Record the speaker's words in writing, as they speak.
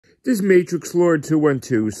This is Matrix Lord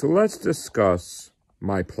 212, so let's discuss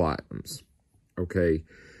my platinums, okay?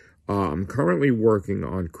 I'm currently working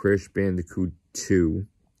on Crash Bandicoot 2,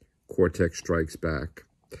 Cortex Strikes Back.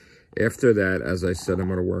 After that, as I said, I'm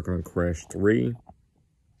going to work on Crash 3,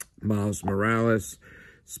 Miles Morales,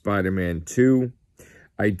 Spider-Man 2.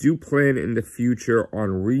 I do plan in the future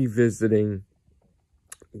on revisiting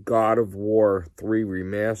God of War 3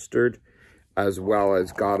 Remastered, as well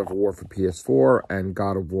as God of War for PS4 and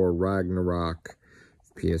God of War Ragnarok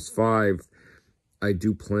PS5. I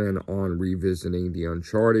do plan on revisiting the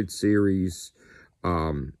Uncharted series,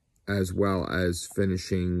 as well as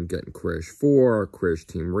getting Crash 4, Crash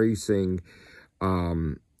Team Racing,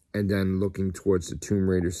 and then looking towards the Tomb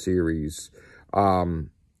Raider series.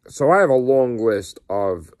 So I have a long list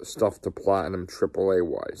of stuff to platinum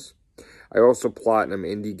AAA-wise. I also platinum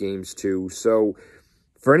indie games too, so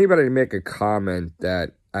for anybody to make a comment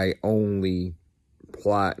that I only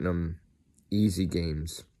platinum easy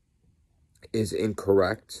games is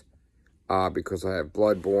incorrect, because I have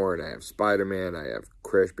Bloodborne, I have Spider-Man, I have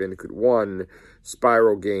Crash Bandicoot 1,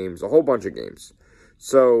 Spyro games, a whole bunch of games.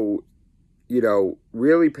 So, you know,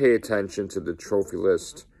 really pay attention to the trophy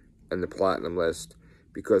list and the platinum list,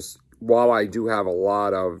 because while I do have a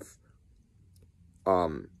lot of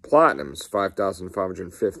platinums,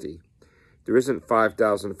 5,550, there isn't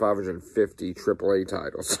 5,550 AAA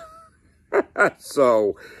titles.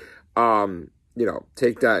 So, you know,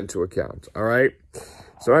 take that into account, all right?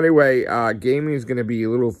 So anyway, gaming is going to be a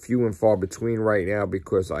little few and far between right now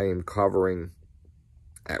because I am covering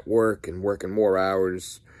at work and working more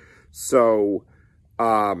hours. So,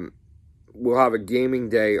 we'll have a gaming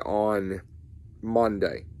day on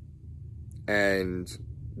Monday, and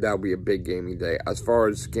that'll be a big gaming day. As far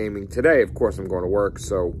as gaming today, of course, I'm going to work,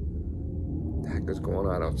 so what the heck is going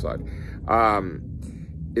on outside?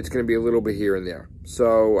 It's going to be a little bit here and there.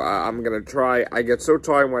 So, I'm going to try. I get so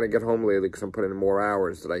tired when I get home lately because I'm putting in more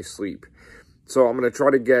hours that I sleep. So, I'm going to try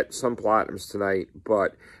to get some platinums tonight,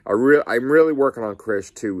 but I'm really working on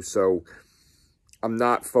Crash 2, so I'm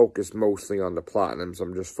not focused mostly on the platinums.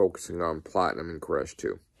 I'm just focusing on platinum and Crash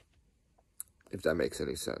 2, if that makes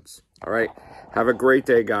any sense. All right? Have a great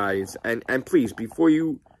day, guys. And please, before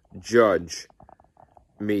you judge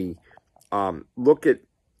me, look at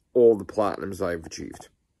all the platinums I've achieved,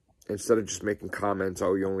 instead of just making comments,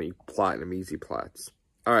 oh, you only platinum easy plats.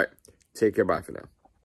 All right. Take care. Bye for now.